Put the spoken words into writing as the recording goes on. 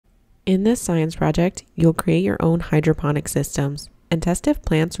In this science project, you'll create your own hydroponic systems and test if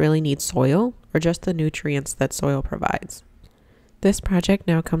plants really need soil or just the nutrients that soil provides. This project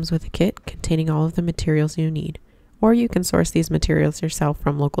now comes with a kit containing all of the materials you need, or you can source these materials yourself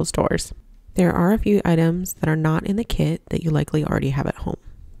from local stores. There are a few items that are not in the kit that you likely already have at home.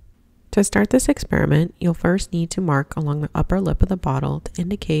 To start this experiment, you'll first need to mark along the upper lip of the bottle to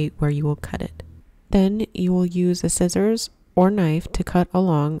indicate where you will cut it. Then you will use a scissors or knife to cut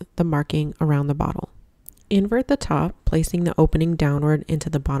along the marking around the bottle. Invert the top, placing the opening downward into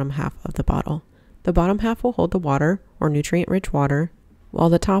the bottom half of the bottle. The bottom half will hold the water or nutrient-rich water, while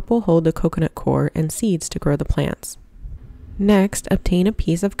the top will hold the coconut core and seeds to grow the plants. Next, obtain a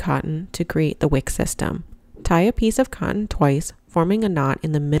piece of cotton to create the wick system. Tie a piece of cotton twice, forming a knot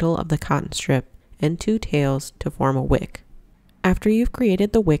in the middle of the cotton strip and 2 tails to form a wick. After you've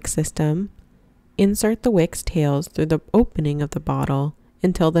created the wick system, insert the wick's tails through the opening of the bottle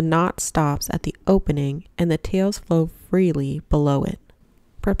until the knot stops at the opening and the tails flow freely below it.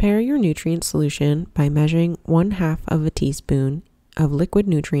 Prepare your nutrient solution by measuring 1/2 teaspoon of liquid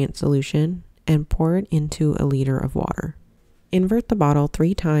nutrient solution and pour it into a liter of water. Invert the bottle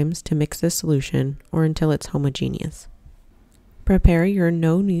 3 times to mix the solution or until it's homogeneous. Prepare your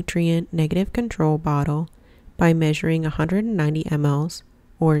no nutrient negative control bottle by measuring 190 ml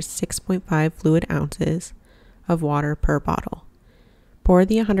or 6.5 fluid ounces of water per bottle. Pour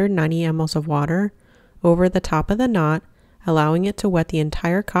the 190 ml of water over the top of the knot, allowing it to wet the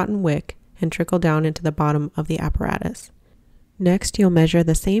entire cotton wick and trickle down into the bottom of the apparatus. Next, you'll measure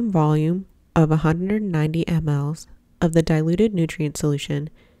the same volume of 190 ml of the diluted nutrient solution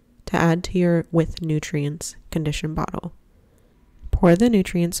to add to your with nutrients condition bottle. Pour the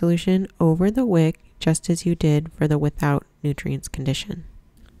nutrient solution over the wick just as you did for the without nutrients condition.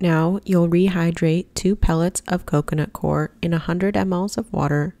 Now you'll rehydrate 2 pellets of coconut core in 100 ml of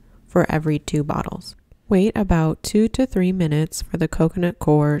water for every 2 bottles. Wait about 2 to 3 minutes for the coconut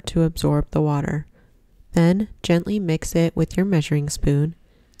core to absorb the water. Then gently mix it with your measuring spoon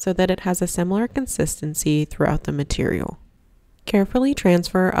so that it has a similar consistency throughout the material. Carefully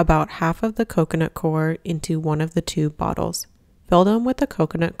transfer about half of the coconut core into one of the 2 bottles. Fill them with the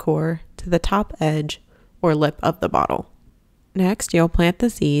coconut core to the top edge or lip of the bottle. Next, you'll plant the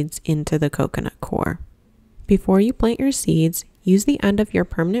seeds into the coconut core. Before you plant your seeds, use the end of your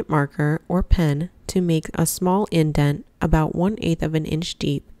permanent marker or pen to make a small indent about 1/8 of an inch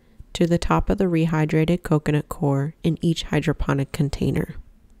deep to the top of the rehydrated coconut core in each hydroponic container.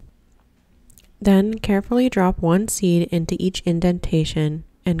 Then carefully drop 1 seed into each indentation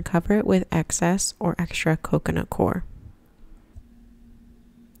and cover it with excess or extra coconut core.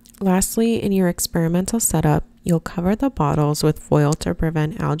 Lastly, in your experimental setup, you'll cover the bottles with foil to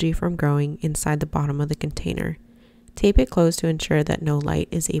prevent algae from growing inside the bottom of the container. Tape it closed to ensure that no light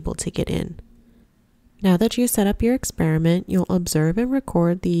is able to get in. Now that you set up your experiment, you'll observe and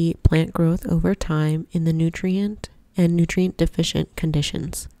record the plant growth over time in the nutrient and nutrient deficient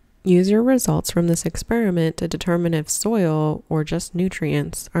conditions. Use your results from this experiment to determine if soil or just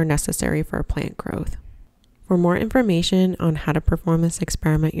nutrients are necessary for plant growth. For more information on how to perform this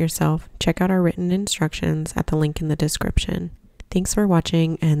experiment yourself, check out our written instructions at the link in the description. Thanks for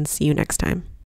watching and see you next time.